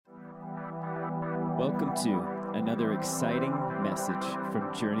Welcome to another exciting message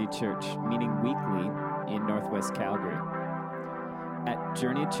from Journey Church, meeting weekly in Northwest Calgary. At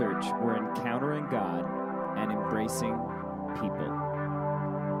Journey Church, we're encountering God and embracing people.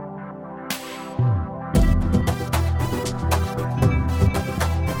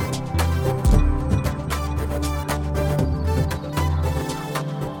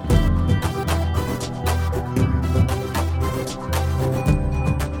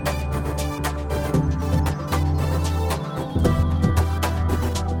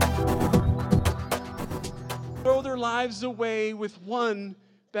 Lives away with one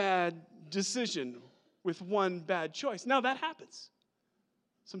bad decision, with one bad choice. Now that happens.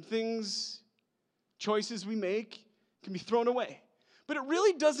 Some things, choices we make can be thrown away. But it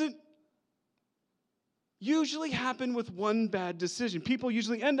really doesn't usually happen with one bad decision. People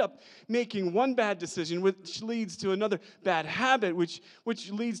usually end up making one bad decision, which leads to another bad habit, which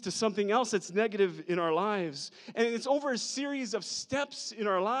leads to something else that's negative in our lives. And it's over a series of steps in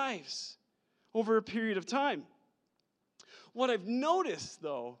our lives, over a period of time. What I've noticed,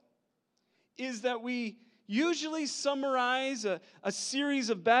 though, is that we usually summarize a series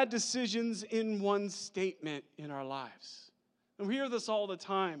of bad decisions in one statement in our lives. And we hear this all the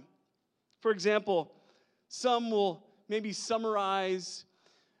time. For example, some will maybe summarize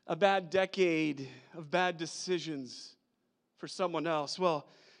a bad decade of bad decisions for someone else. Well,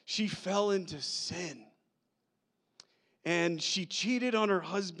 she fell into sin. And she cheated on her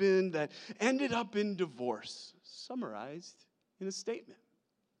husband that ended up in divorce. Summarized in a statement.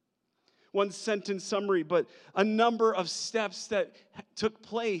 One sentence summary, but a number of steps that took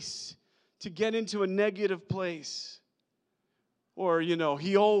place to get into a negative place. Or,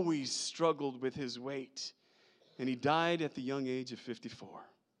 he always struggled with his weight, and he died at the young age of 54.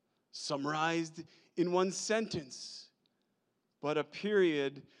 Summarized in one sentence, but a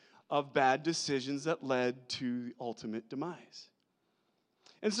period of bad decisions that led to ultimate demise.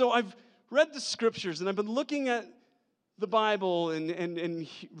 And so I've read the scriptures, and I've been looking at the Bible and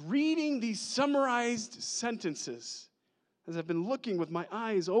reading these summarized sentences as I've been looking with my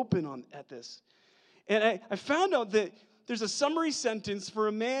eyes open at this. And I found out that there's a summary sentence for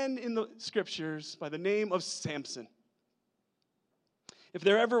a man in the scriptures by the name of Samson. If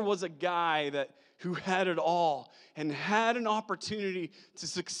there ever was a guy who had it all and had an opportunity to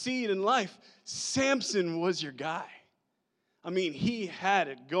succeed in life, Samson was your guy. I mean, he had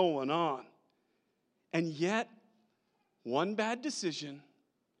it going on. And yet, one bad decision,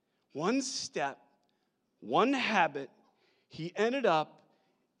 one step, one habit, he ended up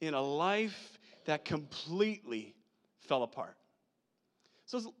in a life that completely fell apart.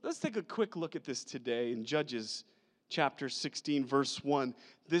 So let's take a quick look at this today in Judges chapter 16, verse 1.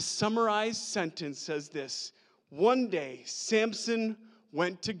 This summarized sentence says this: one day, Samson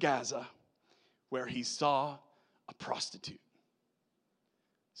went to Gaza, where he saw a prostitute.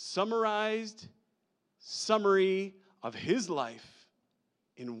 Summary of his life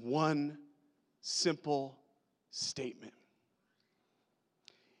in one simple statement.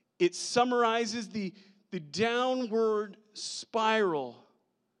 It summarizes the downward spiral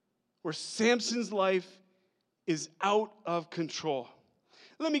where Samson's life is out of control.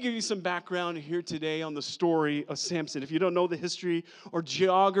 Let me give you some background here today on the story of Samson. If you don't know the history or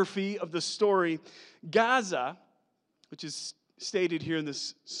geography of the story, Gaza, which is stated here in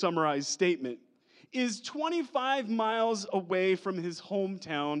this summarized statement, is 25 miles away from his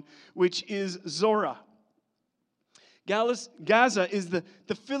hometown, which is Zorah. Gaza is the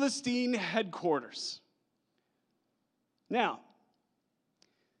Philistine headquarters. Now,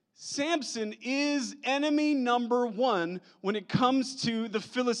 Samson is enemy number one when it comes to the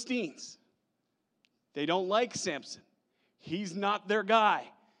Philistines. They don't like Samson. He's not their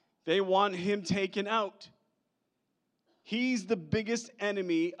guy. They want him taken out. He's the biggest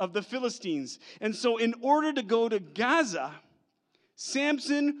enemy of the Philistines. And so in order to go to Gaza,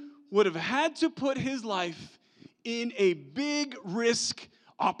 Samson would have had to put his life in a big risk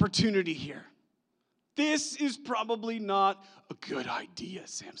opportunity here. This is probably not a good idea,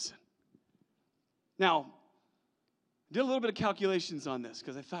 Samson. Now, I did a little bit of calculations on this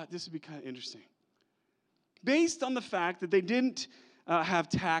because I thought this would be kind of interesting. Based on the fact that they didn't have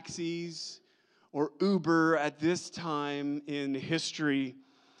taxis or Uber at this time in history,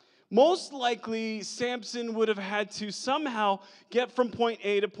 most likely Samson would have had to somehow get from point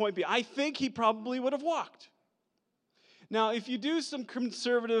A to point B. I think he probably would have walked. Now, if you do some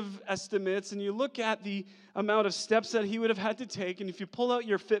conservative estimates and you look at the amount of steps that he would have had to take, and if you pull out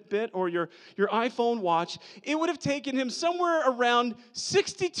your Fitbit or your iPhone watch, it would have taken him somewhere around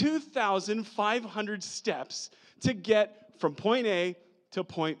 62,500 steps to get from point A to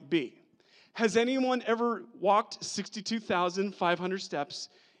point B. Has anyone ever walked 62,500 steps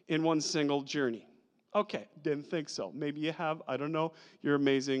in one single journey? Okay, didn't think so. Maybe you have. I don't know. You're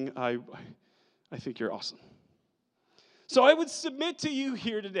amazing. I think you're awesome. So I would submit to you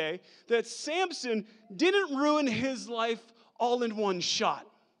here today that Samson didn't ruin his life all in one shot.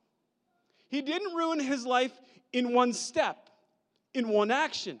 He didn't ruin his life in one step, in one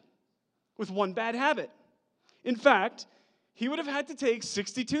action, with one bad habit. In fact, he would have had to take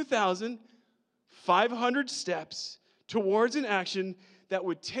 62,500 steps towards an action that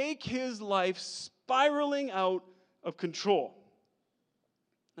would take his life spiraling out of control.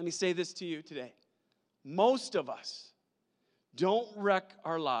 Let me say this to you today. Most of us don't wreck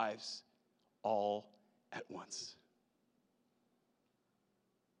our lives all at once.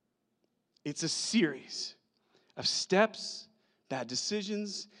 It's a series of steps, bad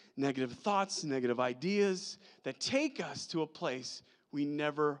decisions, negative thoughts, negative ideas that take us to a place we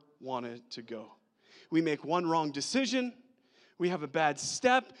never wanted to go. We make one wrong decision, we have a bad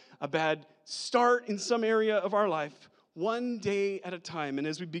step, a bad start in some area of our life, one day at a time. And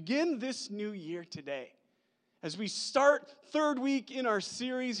as we begin this new year today, as we start third week in our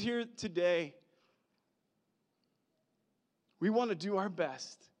series here today, we want to do our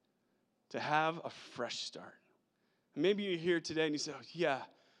best to have a fresh start. And maybe you're here today and you say, oh, yeah,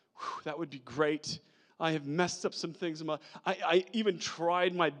 that would be great. I have messed up some things. I even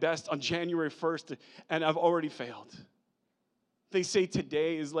tried my best on January 1st, and I've already failed. They say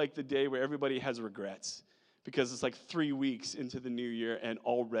today is like the day where everybody has regrets because it's like 3 weeks into the new year, and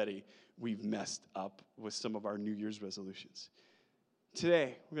already we've messed up with some of our New Year's resolutions.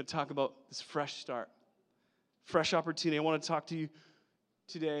 Today, we're going to talk about this fresh start, fresh opportunity. I want to talk to you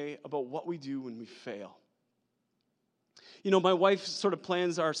today about what we do when we fail. You know, my wife sort of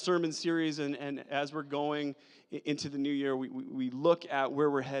plans our sermon series, and as we're going into the new year, we look at where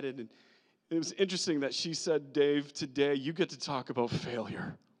we're headed. And it was interesting that she said, Dave, today you get to talk about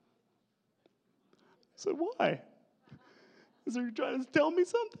failure. I said, why? Is there trying to tell me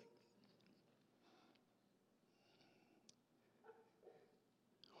something?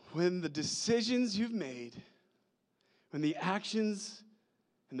 When the decisions you've made, when the actions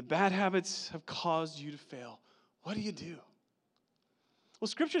and the bad habits have caused you to fail, what do? Well,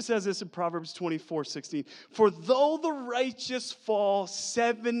 Scripture says this in Proverbs 24:16. For though the righteous fall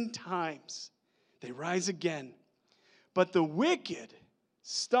 7 times, they rise again. But the wicked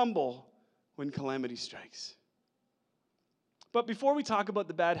stumble when calamity strikes. But before we talk about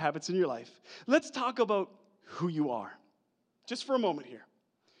the bad habits in your life, let's talk about who you are. Just for a moment here.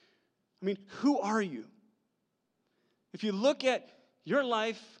 I mean, who are you? If you look at your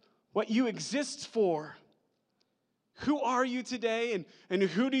life, what you exist for, who are you today, and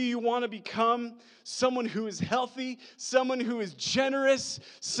who do you want to become? Someone who is healthy, someone who is generous,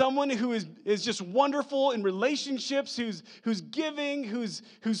 someone who is just wonderful in relationships, who's giving, who's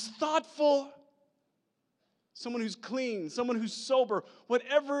thoughtful, someone who's clean, someone who's sober,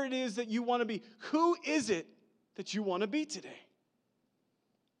 whatever it is that you want to be. Who is it that you want to be today?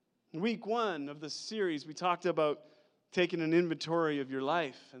 In week 1 of this series, we talked about taking an inventory of your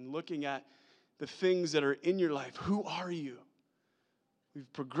life and looking at the things that are in your life. Who are you?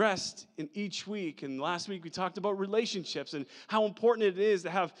 We've progressed in each week. And last week we talked about relationships and how important it is to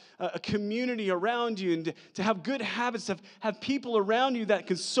have a community around you and to have good habits, to have people around you that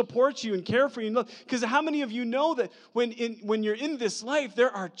can support you and care for you. Because how many of you know that when you're in this life,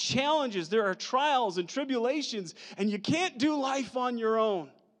 there are challenges, there are trials and tribulations, and you can't do life on your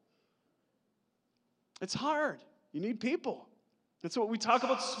own. It's hard. You need people. That's what we talk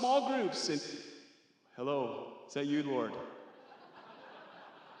about, small groups. And hello, is that you, Lord?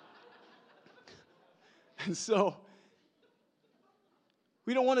 And so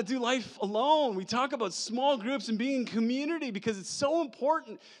we don't want to do life alone. We talk about small groups and being in community because it's so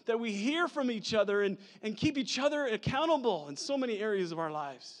important that we hear from each other and keep each other accountable in so many areas of our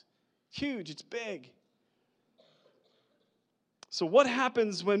lives. It's huge. It's big. So what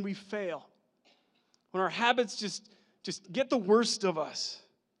happens when we fail? When our habits just get the worst of us.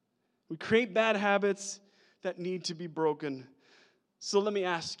 We create bad habits that need to be broken. So let me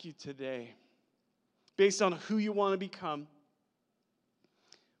ask you today, based on who you want to become,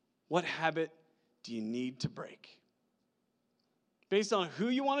 what habit do you need to break? Based on who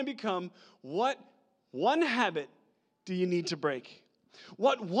you want to become, what one habit do you need to break?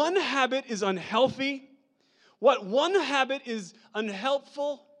 What one habit is unhealthy? What one habit is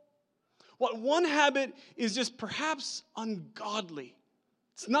unhelpful? What one habit is just perhaps ungodly?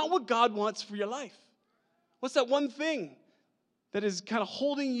 It's not what God wants for your life. What's that one thing that is kind of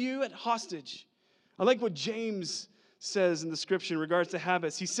holding you at hostage? I like what James says in the scripture in regards to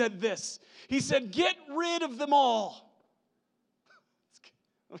habits. He said this. He said, get rid of them all.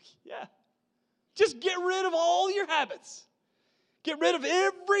 Yeah. Just get rid of all your habits. Get rid of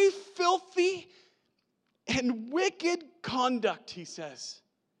every filthy and wicked conduct, he says.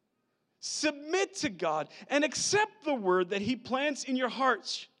 Submit to God and accept the word that he plants in your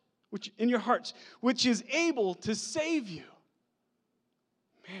hearts, which is able to save you.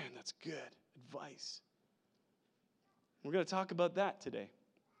 Man, that's good advice. We're going to talk about that today.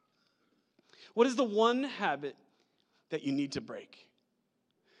 What is the one habit that you need to break?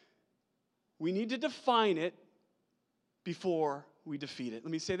 We need to define it before we defeat it.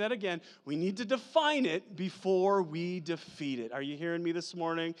 Let me say that again. We need to define it before we defeat it. Are you hearing me this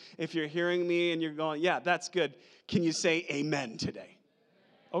morning? If you're hearing me and you're going, yeah, that's good. Can you say amen today?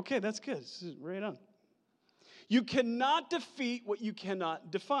 Okay, that's good. This is right on. You cannot defeat what you cannot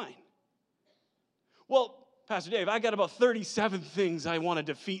define. Well, Pastor Dave, I got about 37 things I want to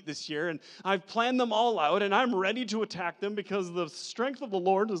defeat this year, and I've planned them all out, and I'm ready to attack them because the strength of the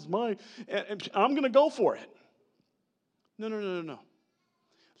Lord is mine, and I'm going to go for it. No.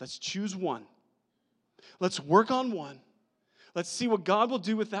 Let's choose one. Let's work on one. Let's see what God will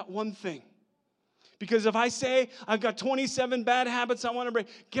do with that one thing. Because if I say I've got 27 bad habits I want to break,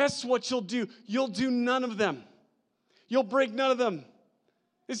 guess what you'll do? You'll do none of them. You'll break none of them.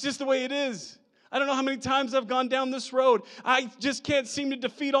 It's just the way it is. I don't know how many times I've gone down this road. I just can't seem to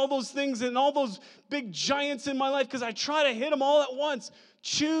defeat all those things and all those big giants in my life because I try to hit them all at once.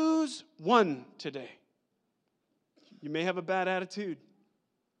 Choose one today. You may have a bad attitude.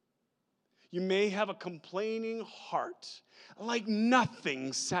 You may have a complaining heart, like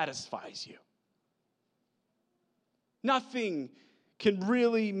nothing satisfies you. Nothing can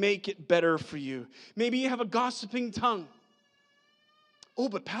really make it better for you. Maybe you have a gossiping tongue. Oh,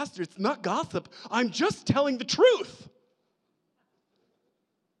 but Pastor, it's not gossip. I'm just telling the truth.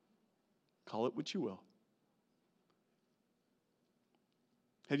 Call it what you will.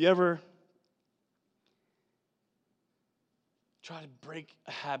 Have you ever tried to break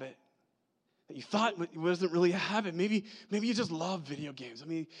a habit that you thought it wasn't really a habit? Maybe you just love video games. I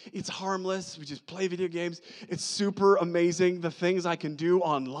mean, it's harmless. We just play video games. It's super amazing, the things I can do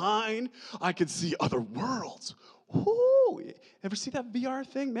online. I can see other worlds. Ooh, ever see that VR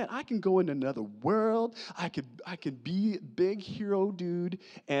thing? Man, I can go in another world. I could be big hero dude,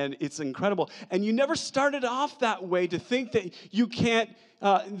 and it's incredible. And you never started off that way to think that you can't,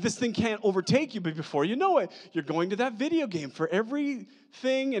 this thing can't overtake you, but before you know it, you're going to that video game for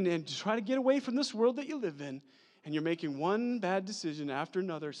everything and to try to get away from this world that you live in, and you're making one bad decision after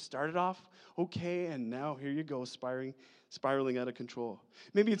another. Started off okay, and now here you go, spiraling out of control.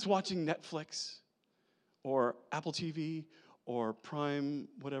 Maybe it's watching Netflix, or Apple TV, or Prime,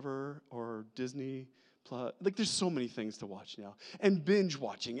 whatever, or Disney Plus. Like, there's so many things to watch now. And binge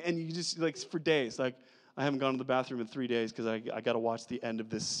watching. And you just, like, for days. Like, I haven't gone to the bathroom in 3 days because I got to watch the end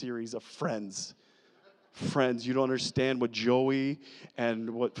of this series of Friends. Friends. You don't understand what Joey and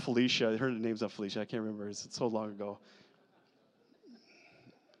what Felicia, her name's not Felicia, I can't remember. It's so long ago.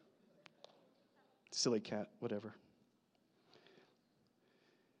 Silly cat, whatever.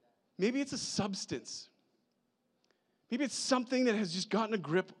 Maybe it's a substance. Maybe it's something that has just gotten a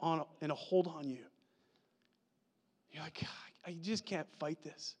grip on and a hold on you. You're like, I just can't fight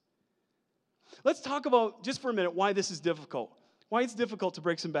this. Let's talk about, just for a minute, why this is difficult. Why it's difficult to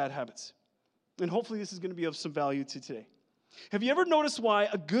break some bad habits. And hopefully this is going to be of some value to today. Have you ever noticed why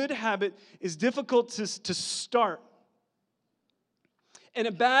a good habit is difficult to start? And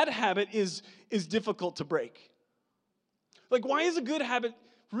a bad habit is difficult to break? Like, why is a good habit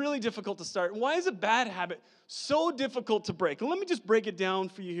really difficult to start? And why is a bad habit so difficult to break? And let me just break it down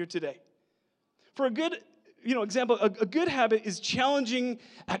for you here today. For a good, example, a good habit is challenging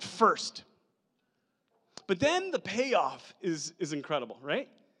at first. But then the payoff is incredible, right?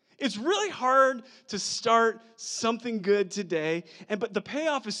 It's really hard to start something good today, but the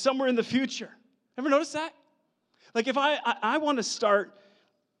payoff is somewhere in the future. Ever notice that? Like, if I want to start,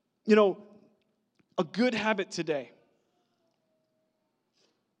 a good habit today.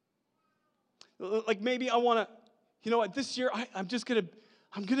 Like, maybe I want to, this year I'm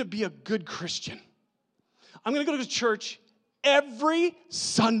going to be a good Christian. I'm going to go to church every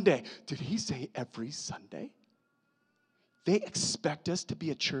Sunday. Did he say every Sunday? They expect us to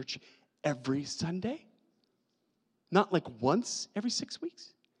be at church every Sunday? Not like once every 6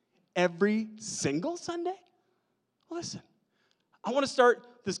 weeks? Every single Sunday? Listen, I want to start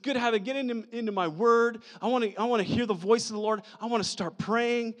this good habit, get into my word. I want to hear the voice of the Lord. I want to start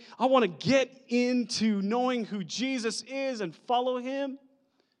praying. I want to get into knowing who Jesus is and follow him.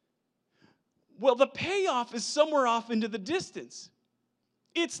 Well, the payoff is somewhere off into the distance.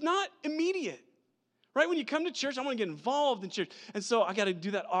 It's not immediate. Right? When you come to church, I want to get involved in church. And so I got to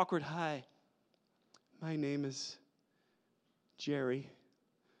do that awkward hi. My name is Jerry.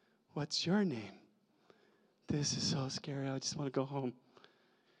 What's your name? This is so scary. I just want to go home.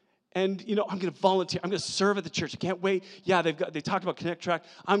 And, I'm going to volunteer. I'm going to serve at the church. I can't wait. Yeah, they talked about Connect Track.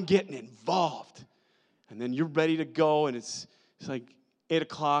 I'm getting involved. And then you're ready to go, and it's like 8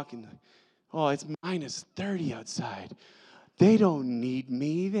 o'clock, and, it's minus 30 outside. They don't need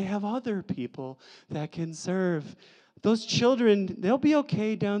me. They have other people that can serve. Those children, they'll be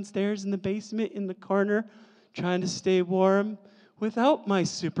okay downstairs in the basement in the corner trying to stay warm without my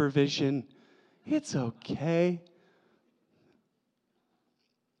supervision. It's okay.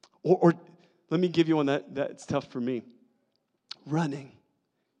 Or let me give you one that's tough for me. Running.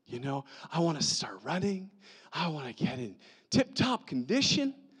 I want to start running. I want to get in tip-top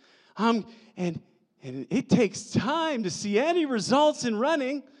condition. And it takes time to see any results in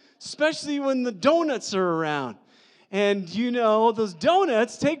running, especially when the donuts are around. And, those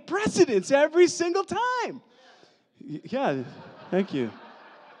donuts take precedence every single time. Yeah, thank you.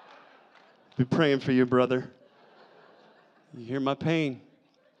 Be praying for you, brother. You hear my pain.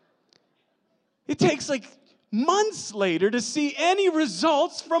 It takes like months later to see any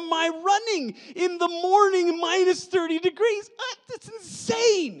results from my running in the morning minus 30 degrees. That's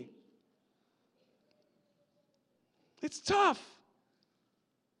insane. It's tough.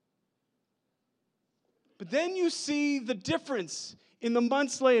 But then you see the difference in the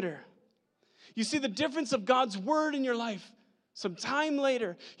months later. You see the difference of God's word in your life some time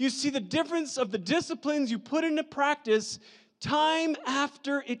later. You see the difference of the disciplines you put into practice time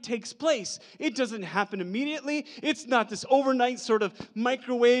after it takes place. It doesn't happen immediately. It's not this overnight sort of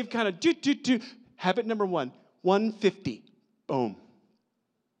microwave kind of do. Habit number 150. Boom.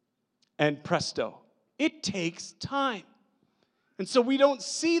 And presto. It takes time. And so we don't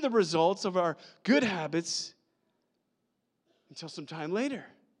see the results of our good habits until some time later.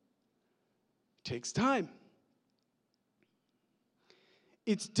 It takes time.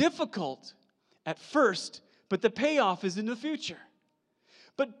 It's difficult at first, but the payoff is in the future.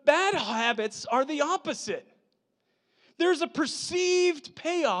 But bad habits are the opposite. There's a perceived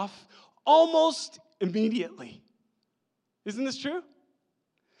payoff almost immediately. Isn't this true?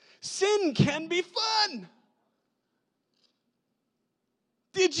 Sin can be fun.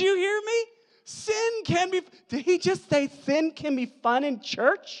 Did you hear me? Sin can be. Did he just say sin can be fun in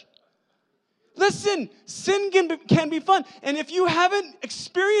church? Listen, sin can be fun. And if you haven't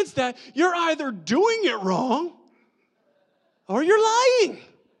experienced that, you're either doing it wrong or you're lying.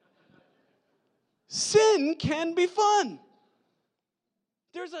 Sin can be fun.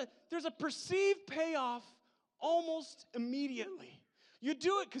 There's a perceived payoff almost immediately. You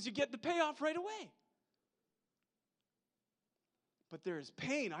do it because you get the payoff right away. But there is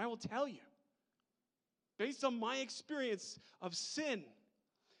pain, I will tell you. Based on my experience of sin,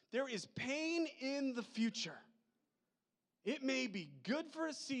 there is pain in the future. It may be good for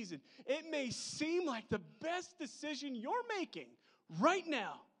a season. It may seem like the best decision you're making right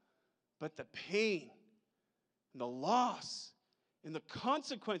now. But the pain and the loss and the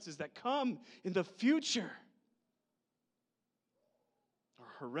consequences that come in the future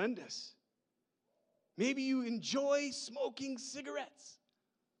are horrendous. Maybe you enjoy smoking cigarettes.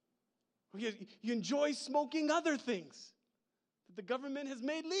 Or you enjoy smoking other things that the government has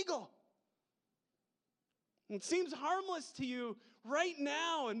made legal. It seems harmless to you right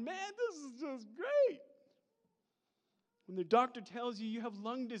now, and man, this is just great. When the doctor tells you you have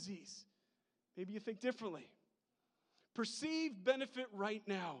lung disease, maybe you think differently. Perceived benefit right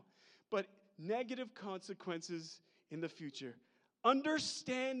now, but negative consequences in the future.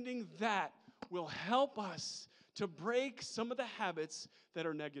 Understanding that will help us to break some of the habits that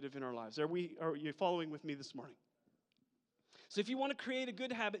are negative in our lives. Are you following with me this morning? So if you want to create a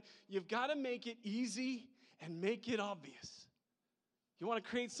good habit, you've got to make it easy and make it obvious. You want to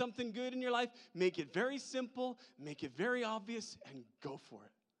create something good in your life, make it very simple, make it very obvious, and go for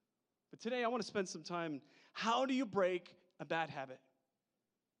it. But today I want to spend some time, how do you break a bad habit?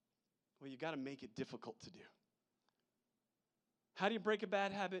 Well, you got to make it difficult to do. How do you break a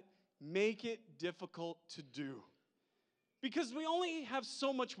bad habit? Make it difficult to do. Because we only have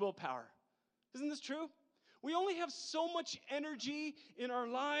so much willpower. Isn't this true? We only have so much energy in our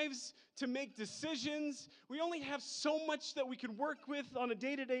lives to make decisions. We only have so much that we can work with on a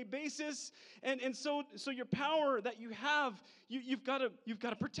day-to-day basis. And so your power that you have, you've got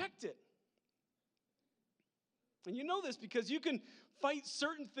to protect it. And you know this because you can fight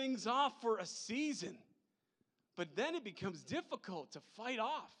certain things off for a season. But then it becomes difficult to fight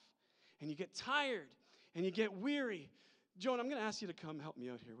off. and you get tired, and you get weary. Jonah, I'm going to ask you to come help me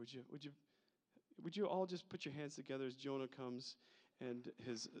out here. Would you all just put your hands together as Jonah comes and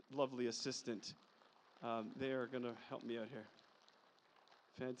his lovely assistant? They are going to help me out here.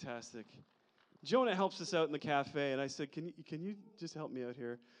 Fantastic. Jonah helps us out in the cafe, and I said, "Can you just help me out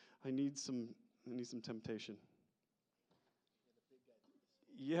here? I need some temptation."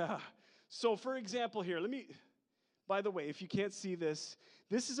 Yeah. So, for example, here, by the way, if you can't see this,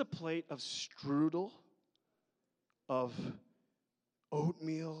 this is a plate of strudel, of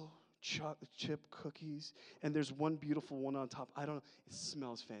oatmeal, chocolate chip cookies, and there's one beautiful one on top. I don't know. It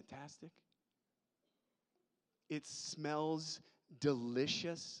smells fantastic. It smells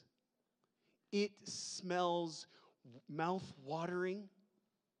delicious. It smells mouth-watering.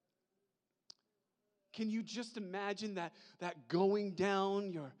 Can you just imagine that going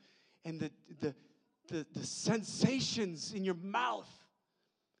down and the sensations in your mouth?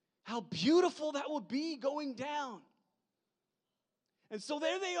 How beautiful that would be going down. And so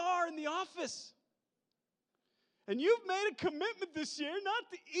there they are in the office. And you've made a commitment this year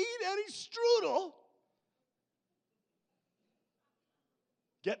not to eat any strudel.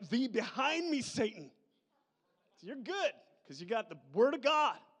 Get thee behind me, Satan. So you're good, because you got the Word of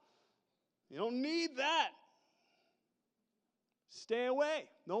God. You don't need that. Stay away,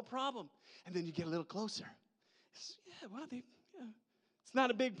 no problem. And then you get a little closer. It's not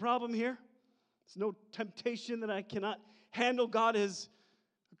a big problem here. It's no temptation that I cannot handle. God has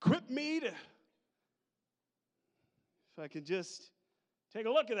equipped me to, if I can just take a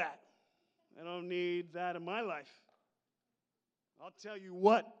look at that. I don't need that in my life. I'll tell you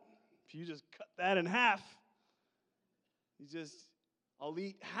what, if you just cut that in half, I'll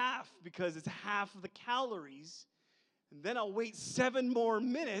eat half because it's half of the calories, and then I'll wait 7 more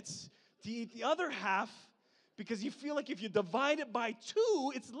minutes to eat the other half because you feel like if you divide it by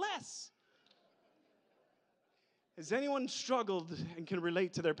 2, it's less. Has anyone struggled and can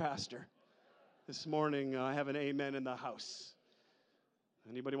relate to their pastor? This morning, I have an amen in the house.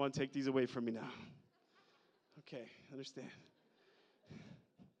 Anybody want to take these away from me now? Okay, understand.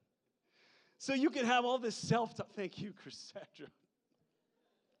 So you can have all this self-talk. Thank you, Cassandra.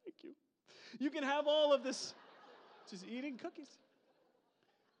 Thank you. You can have all of this, just eating cookies.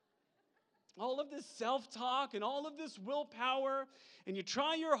 All of this self-talk and all of this willpower, and you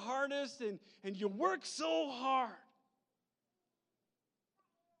try your hardest, and you work so hard.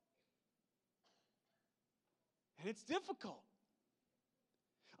 And it's difficult.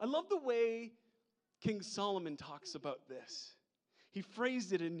 I love the way King Solomon talks about this. He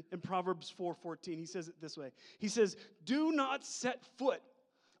phrased it in Proverbs 4:14. He says it this way. He says, "Do not set foot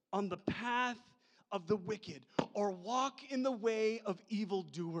on the path of the wicked or walk in the way of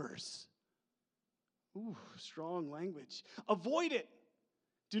evildoers." Ooh, strong language. Avoid it.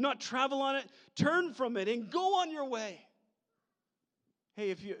 Do not travel on it. Turn from it and go on your way.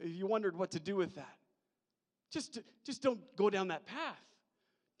 Hey, if you wondered what to do with that, just don't go down that path.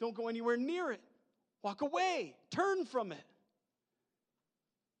 Don't go anywhere near it. Walk away. Turn from it.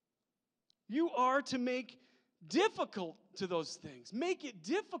 You are to make difficult to those things. Make it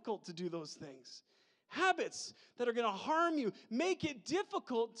difficult to do those things. Habits that are going to harm you, make it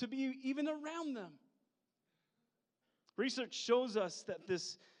difficult to be even around them. Research shows us that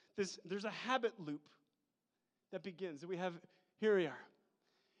there's a habit loop that begins. Here we are.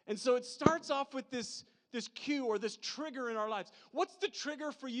 And so it starts off with this cue or this trigger in our lives. What's the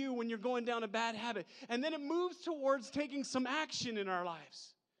trigger for you when you're going down a bad habit? And then it moves towards taking some action in our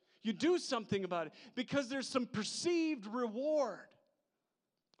lives. You do something about it because there's some perceived reward,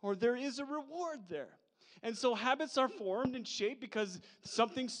 or there is a reward there. And so habits are formed and shaped because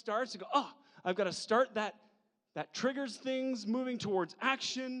something starts. You go, I've got to start that triggers things moving towards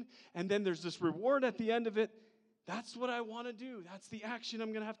action, and then there's this reward at the end of it. That's what I want to do. That's the action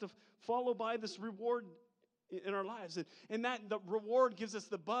I'm going to have to follow by this reward in our lives. And that the reward gives us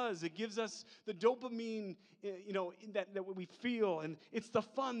the buzz. It gives us the dopamine, that we feel. And it's the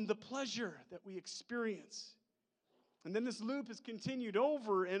fun, the pleasure that we experience. And then this loop is continued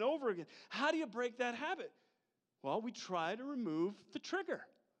over and over again. How do you break that habit? Well, we try to remove the trigger.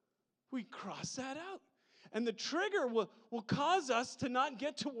 We cross that out. And the trigger will cause us to not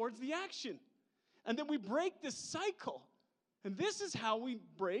get towards the action. And then we break this cycle. And this is how we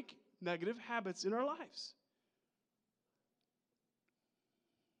break negative habits in our lives.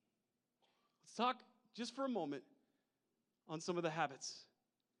 Let's talk just for a moment on some of the habits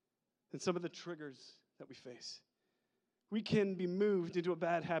and some of the triggers that we face. We can be moved into a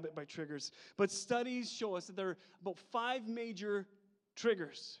bad habit by triggers, but studies show us that there are about 5 major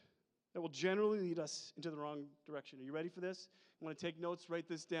triggers that will generally lead us into the wrong direction. Are you ready for this? Want to take notes? Write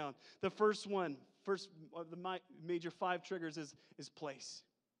this down. The first of the major 5 triggers is place.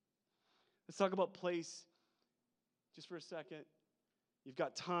 Let's talk about place just for a second. You've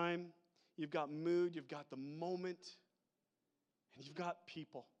got time, you've got mood, you've got the moment, and you've got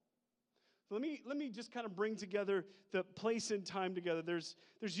people. So let me just kind of bring together the place and time together. There's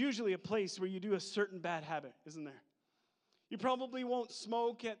usually a place where you do a certain bad habit, isn't there? You probably won't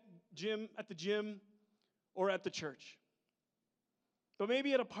smoke at the gym or at the church. But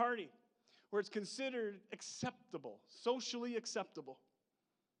maybe at a party where it's considered acceptable, socially acceptable.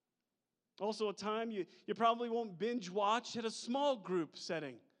 Also a time you probably won't binge watch at a small group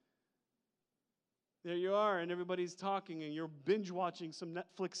setting. There you are, and everybody's talking, and you're binge watching some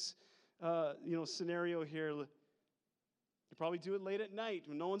Netflix scenario here. You probably do it late at night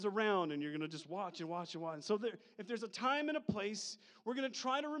when no one's around, and you're going to just watch and watch and watch. And so if there's a time and a place, we're going to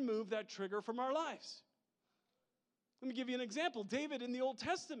try to remove that trigger from our lives. Let me give you an example. David in the Old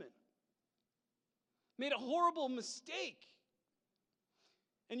Testament made a horrible mistake.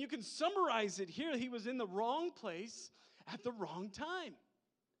 And you can summarize it here. He was in the wrong place at the wrong time.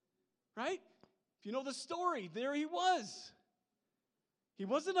 Right? If you know the story, there he was. He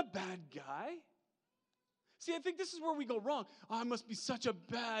wasn't a bad guy. See, I think this is where we go wrong. Oh, I must be such a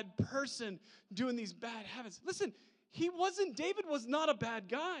bad person doing these bad habits. Listen, David was not a bad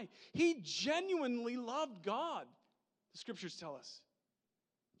guy. He genuinely loved God. The scriptures tell us.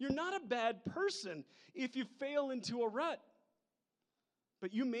 You're not a bad person if you fail into a rut.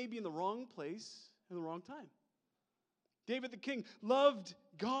 But you may be in the wrong place at the wrong time. David the king loved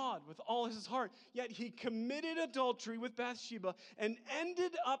God with all his heart, yet he committed adultery with Bathsheba and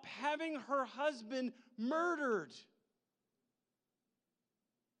ended up having her husband murdered.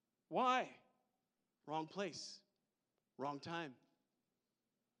 Why? Wrong place, wrong time.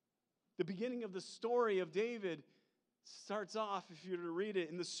 The beginning of the story of David starts off, if you were to read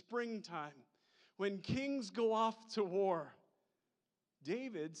it, in the springtime. When kings go off to war,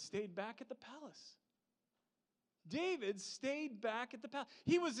 David stayed back at the palace. David stayed back at the palace.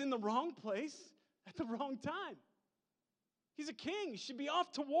 He was in the wrong place at the wrong time. He's a king. He should be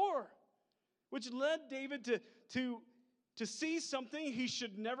off to war, which led David to see something he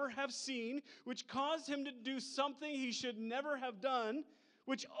should never have seen, which caused him to do something he should never have done,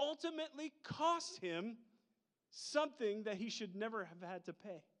 which ultimately cost him something that he should never have had to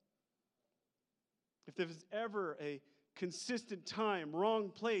pay. If there was ever a consistent time,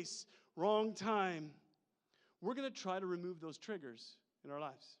 wrong place, wrong time, we're going to try to remove those triggers in our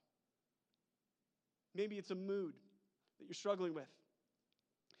lives. Maybe it's a mood that you're struggling with.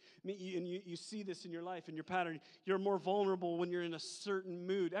 And you see this in your life, in your pattern. You're more vulnerable when you're in a certain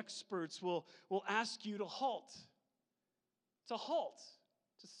mood. Experts will ask you to halt. To halt.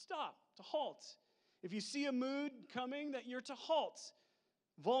 To stop. To halt. If you see a mood coming, that you're to halt.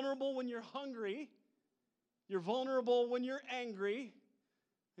 Vulnerable when you're hungry. You're vulnerable when you're angry.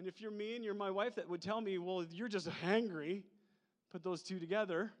 And if you're me and you're my wife, that would tell me, well, you're just hangry. Put those two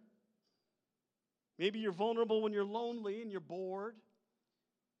together. Maybe you're vulnerable when you're lonely and you're bored.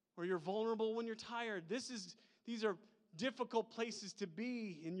 Or you're vulnerable when you're tired. These are difficult places to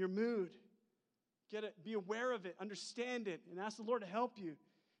be in your mood. Get it, be aware of it, understand it, and ask the Lord to help you.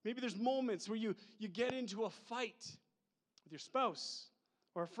 Maybe there's moments where you get into a fight with your spouse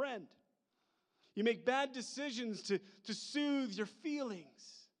or a friend. You make bad decisions to soothe your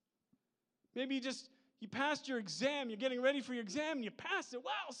feelings. Maybe you passed your exam, you're getting ready for your exam, and you passed it.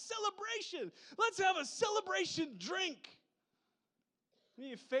 Wow, celebration. Let's have a celebration drink. Maybe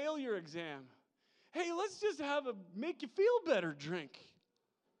you fail your exam. Hey, let's just have a make you feel better drink.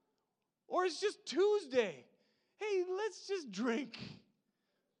 Or it's just Tuesday. Hey, let's just drink.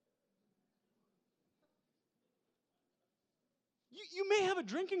 You may have a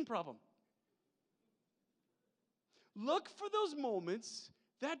drinking problem. Look for those moments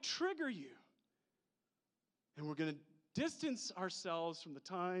that trigger you. And we're going to distance ourselves from the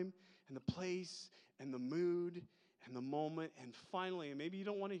time and the place and the mood and the moment. And finally, and maybe you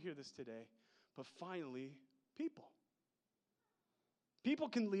don't want to hear this today, but finally, people. People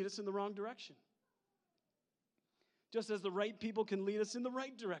can lead us in the wrong direction. Just as the right people can lead us in the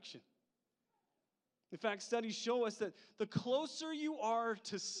right direction. In fact, studies show us that the closer you are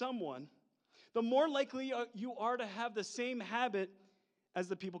to someone, the more likely you are to have the same habit as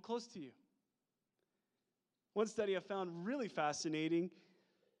the people close to you. One study I found really fascinating.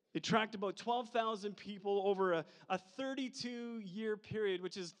 It tracked about 12,000 people over a 32-year period,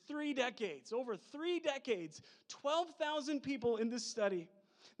 which is 3 decades. Over 3 decades, 12,000 people in this study.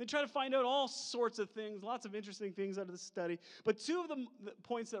 They try to find out all sorts of things, lots of interesting things out of this study. But 2 of the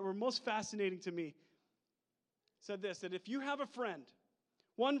points that were most fascinating to me. said this, that if you have a friend,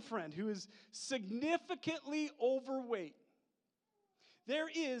 one friend who is significantly overweight, there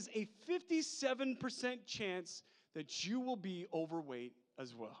is a 57% chance that you will be overweight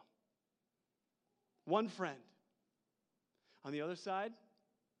as well. One friend. On the other side,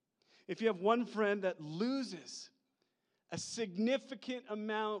 if you have one friend that loses a significant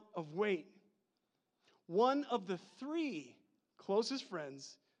amount of weight, one of the 3 closest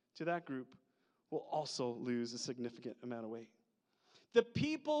friends to that group will also lose a significant amount of weight. The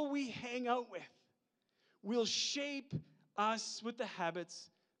people we hang out with will shape us with the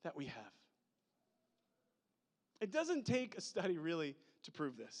habits that we have. It doesn't take a study really to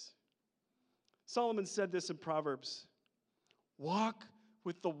prove this. Solomon said this in Proverbs, "Walk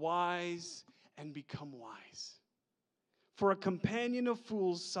with the wise and become wise, for a companion of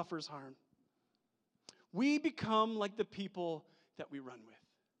fools suffers harm." We become like the people that we run with.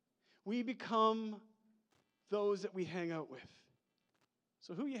 We become those that we hang out with.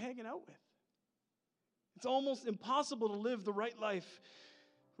 So who are you hanging out with? It's almost impossible to live the right life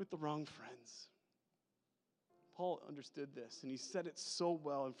with the wrong friends. Paul understood this, and he said it so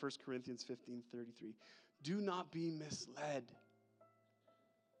well in 1 Corinthians 15:33. Do not be misled.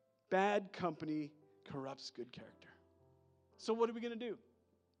 Bad company corrupts good character. So what are we going to do?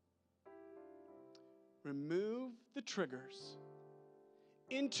 Remove the triggers.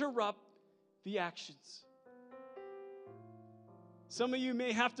 Interrupt the actions. Some of you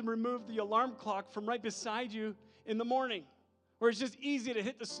may have to remove the alarm clock from right beside you in the morning, where it's just easy to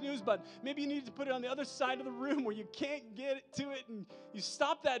hit the snooze button. Maybe you need to put it on the other side of the room where you can't get to it, and you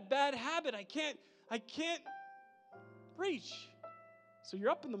stop that bad habit. I can't reach. So you're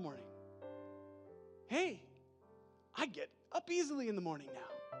up in the morning. Hey, I get up easily in the morning now.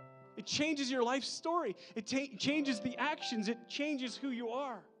 It changes your life story. It changes the actions. It changes who you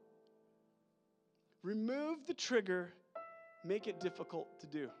are. Remove the trigger. Make it difficult to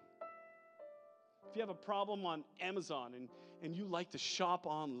do. If you have a problem on Amazon and you like to shop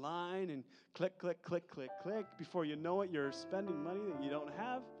online and click, click, click, click, click, before you know it, you're spending money that you don't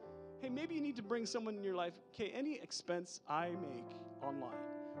have, hey, maybe you need to bring someone in your life. Okay, any expense I make online,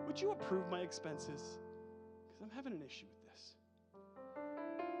 would you approve my expenses? Because I'm having an issue with this.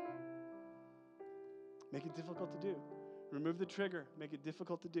 Make it difficult to do. Remove the trigger. Make it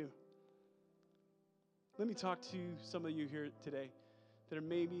difficult to do. Let me talk to some of you here today that are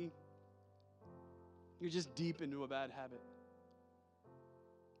maybe, you're just deep into a bad habit.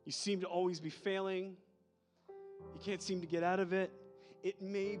 You seem to always be failing. You can't seem to get out of it. It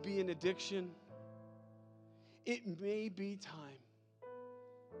may be an addiction. It may be time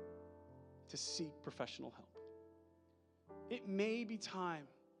to seek professional help. It may be time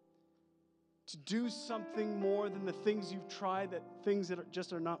to do something more than the things you've tried, things that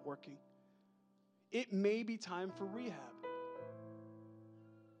just are not working. It may be time for rehab.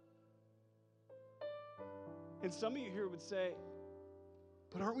 And some of you here would say,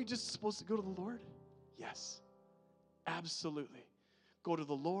 but aren't we just supposed to go to the Lord? Yes, absolutely. Go to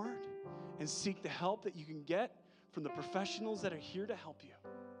the Lord and seek the help that you can get from the professionals that are here to help you.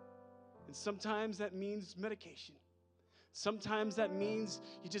 And sometimes that means medication. Sometimes that means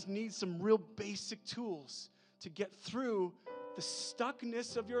you just need some real basic tools to get through the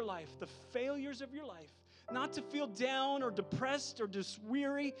stuckness of your life, the failures of your life. Not to feel down or depressed or just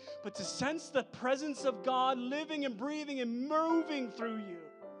weary, but to sense the presence of God living and breathing and moving through you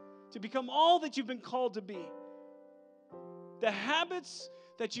to become all that you've been called to be. The habits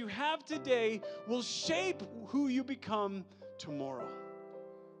that you have today will shape who you become tomorrow.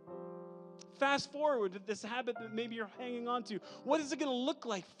 Fast forward to this habit that maybe you're hanging on to. What is it going to look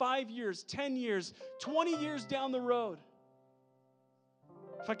like 5 years, 10 years, 20 years down the road?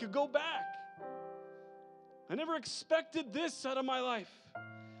 If I could go back, I never expected this out of my life.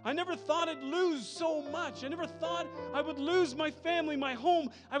 I never thought I'd lose so much. I never thought I would lose my family, my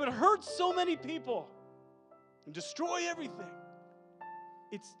home. I would hurt so many people and destroy everything.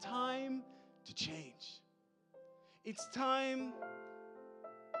 It's time to change. It's time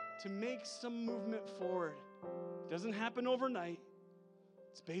to make some movement forward. It doesn't happen overnight.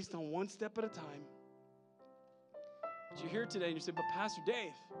 It's based on one step at a time. But you're here today and you say, but Pastor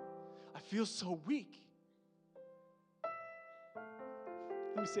Dave, I feel so weak.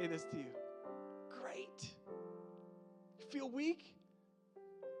 Let me say this to you. Great. You feel weak?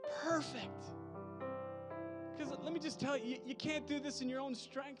 Perfect. Because let me just tell you, you can't do this in your own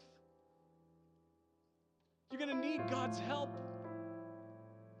strength. You're going to need God's help.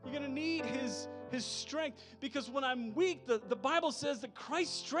 You're going to need His strength. Because when I'm weak, the Bible says that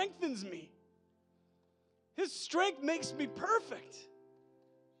Christ strengthens me. His strength makes me perfect.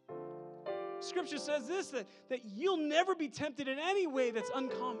 Scripture says this, that you'll never be tempted in any way that's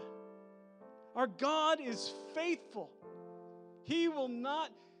uncommon. Our God is faithful. He will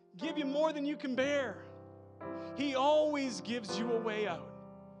not give you more than you can bear. He always gives you a way out.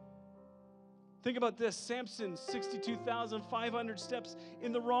 Think about this. Samson, 62,500 steps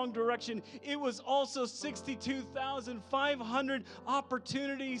in the wrong direction. It was also 62,500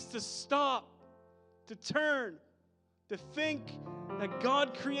 opportunities to stop, to turn, to think that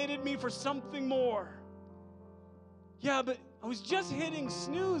God created me for something more. Yeah, but I was just hitting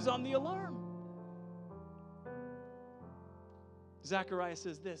snooze on the alarm. Zechariah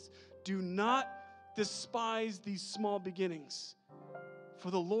says this, do not despise these small beginnings, for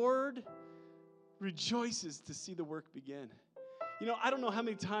the Lord rejoices to see the work begin. You know, I don't know how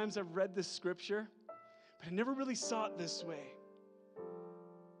many times I've read this scripture, but I never really saw it this way.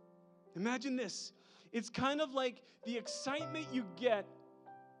 Imagine this. It's kind of like the excitement you get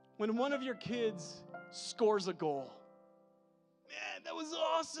when one of your kids scores a goal. Man, that was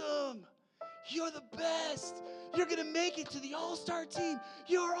awesome. You're the best. You're going to make it to the all-star team.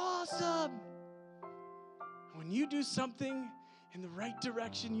 You're awesome. When you do something in the right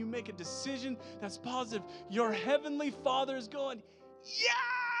direction, you make a decision that's positive, your heavenly Father is going,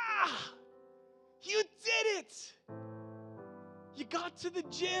 yeah, you did it. You got to the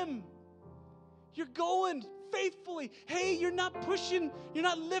gym. You're going faithfully. Hey, you're not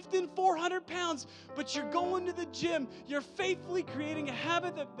lifting 400 pounds, but you're going to the gym. You're faithfully creating a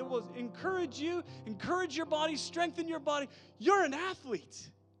habit that will encourage you, encourage your body, strengthen your body. You're an athlete.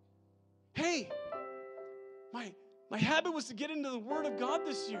 Hey, my habit was to get into the Word of God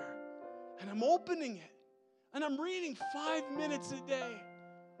this year, and I'm opening it, and I'm reading 5 minutes a day.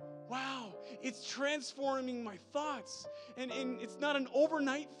 Wow, it's transforming my thoughts. And it's not an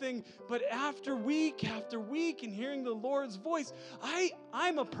overnight thing, but after week and hearing the Lord's voice,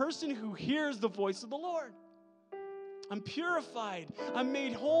 I'm a person who hears the voice of the Lord. I'm purified. I'm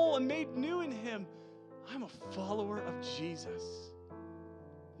made whole. I'm made new in Him. I'm a follower of Jesus.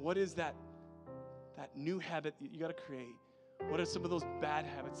 What is that new habit that you got to create? What are some of those bad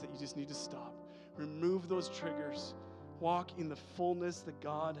habits that you just need to stop? Remove those triggers. Walk in the fullness that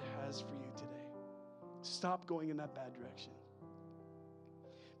God has for you today. Stop going in that bad direction.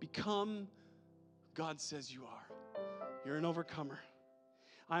 Become God says you are. You're an overcomer.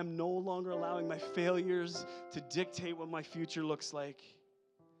 I'm no longer allowing my failures to dictate what my future looks like.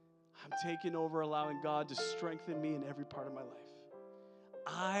 I'm taking over, allowing God to strengthen me in every part of my life.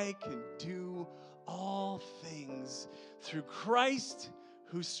 I can do all things through Christ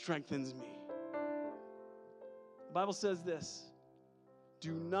who strengthens me. The Bible says this,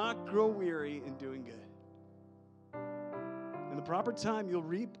 do not grow weary in doing good. In the proper time, you'll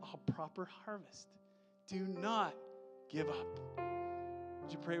reap a proper harvest. Do not give up.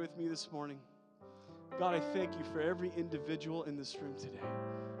 Would you pray with me this morning? God, I thank you for every individual in this room today.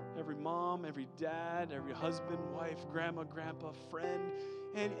 Every mom, every dad, every husband, wife, grandma, grandpa, friend,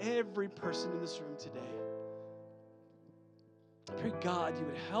 and every person in this room today. I pray, God, you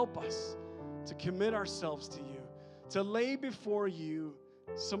would help us to commit ourselves to you, to lay before you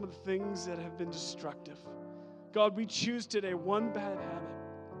some of the things that have been destructive. God, we choose today one bad habit.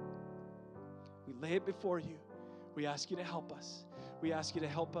 We lay it before you. We ask you to help us. We ask you to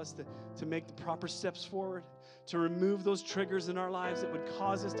help us to make the proper steps forward, to remove those triggers in our lives that would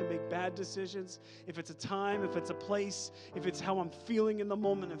cause us to make bad decisions. If it's a time, if it's a place, if it's how I'm feeling in the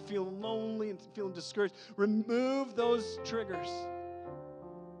moment and feeling lonely and feeling discouraged, remove those triggers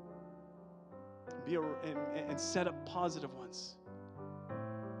and set up positive ones.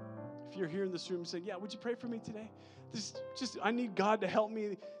 If you're here in this room saying, yeah, would you pray for me today? I need God to help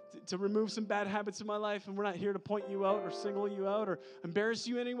me to remove some bad habits in my life, and we're not here to point you out or single you out or embarrass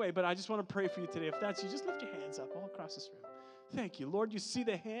you anyway, but I just want to pray for you today. If that's you, just lift your hands up all across this room. Thank you, Lord. You see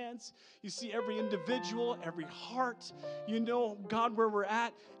the hands. You see every individual, every heart. You know, God, where we're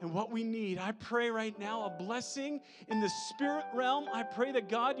at and what we need. I pray right now a blessing in the spirit realm. I pray that,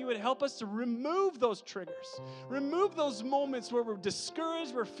 God, you would help us to remove those triggers. Remove those moments where we're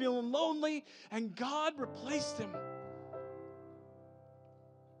discouraged, we're feeling lonely, and God, replace them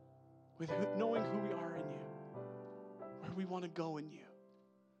with knowing who we are in you, where we want to go in you.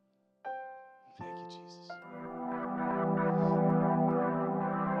 Thank you, Jesus.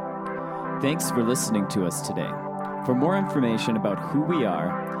 Thanks for listening to us today. For more information about who we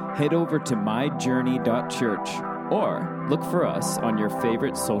are, head over to myjourney.church or look for us on your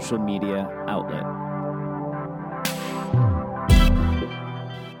favorite social media outlet.